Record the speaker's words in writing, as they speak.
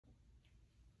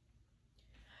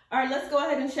All right, let's go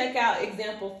ahead and check out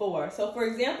example 4. So for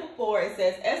example 4, it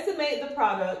says estimate the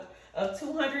product of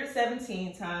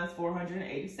 217 times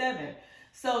 487.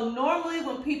 So normally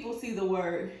when people see the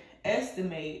word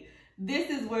estimate, this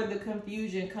is where the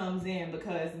confusion comes in,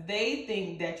 because they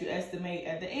think that you estimate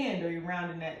at the end, or you're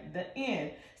rounding at the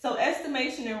end. So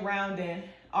estimation and rounding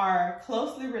are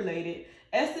closely related.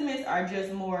 Estimates are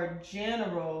just more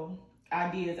general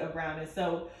ideas of rounding.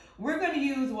 So we're going to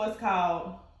use what's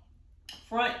called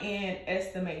front end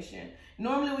estimation.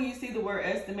 Normally when you see the word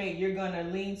estimate, you're going to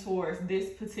lean towards this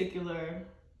particular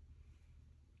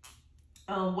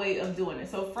way of doing it.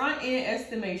 So front end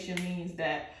estimation means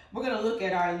that we're going to look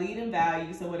at our leading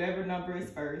value, so whatever number is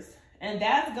first, and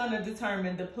that's going to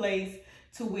determine the place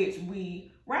to which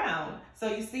we round.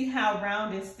 So you see how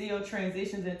rounding still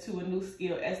transitions into a new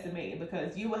skill, estimating,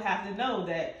 because you will have to know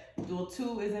that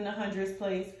 2 is in the hundredths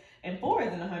place and 4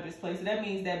 is in the hundredths place. So that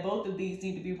means that both of these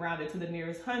need to be rounded to the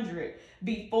nearest hundred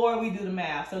before we do the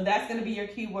math. So that's going to be your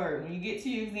key word. When you get to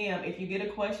your exam, if you get a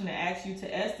question that asks you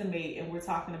to estimate, and we're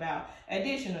talking about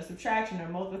addition or subtraction or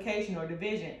multiplication or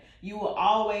division, you will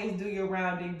always do your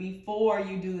rounding before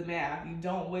you do the math. You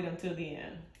don't wait until the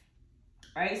end.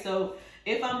 All right, so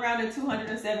if I'm rounding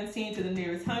 217 to the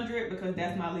nearest hundred, because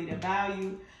that's my leading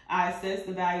value, I assess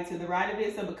the value to the right of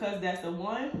it. So because that's a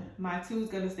 1, my 2 is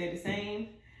going to stay the same,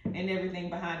 and everything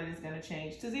behind it is going to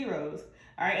change to zeros.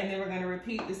 All right, and then we're going to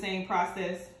repeat the same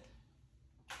process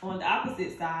on the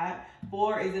opposite side.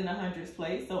 4 is in the hundredths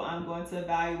place, so I'm going to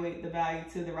evaluate the value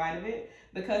to the right of it.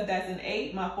 Because that's an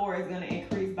 8, my 4 is going to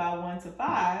increase by 1 to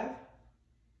 5.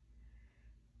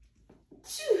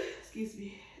 Excuse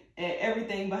me. And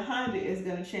everything behind it is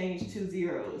going to change to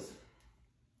zeros.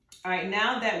 All right,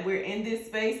 now that we're in this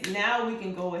space, now we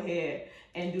can go ahead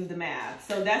and do the math.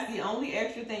 So that's the only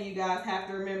extra thing you guys have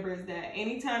to remember, is that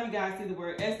anytime you guys see the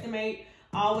word estimate,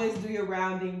 always do your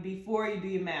rounding before you do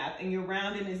your math. And your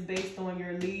rounding is based on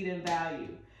your lead and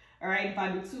value. All right, if I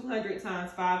do 200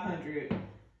 times 500,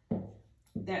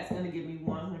 that's going to give me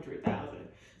 100,000.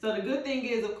 So the good thing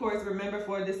is, of course, remember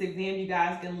for this exam, you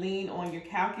guys can lean on your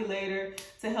calculator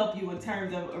to help you in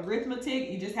terms of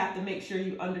arithmetic. You just have to make sure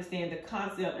you understand the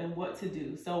concept and what to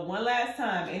do. So one last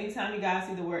time, anytime you guys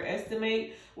see the word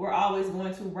estimate, we're always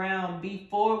going to round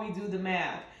before we do the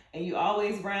math. And you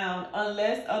always round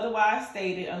unless otherwise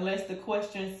stated, unless the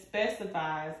question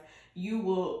specifies. You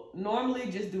will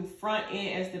normally just do front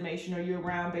end estimation, or you'll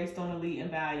round based on the leading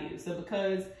value. So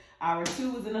because our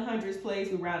 2 was in the hundredths place,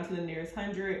 we rounded to the nearest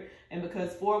hundred. And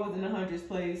because 4 was in the hundredths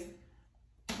place,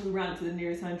 we rounded to the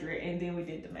nearest hundred, and then we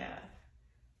did the math.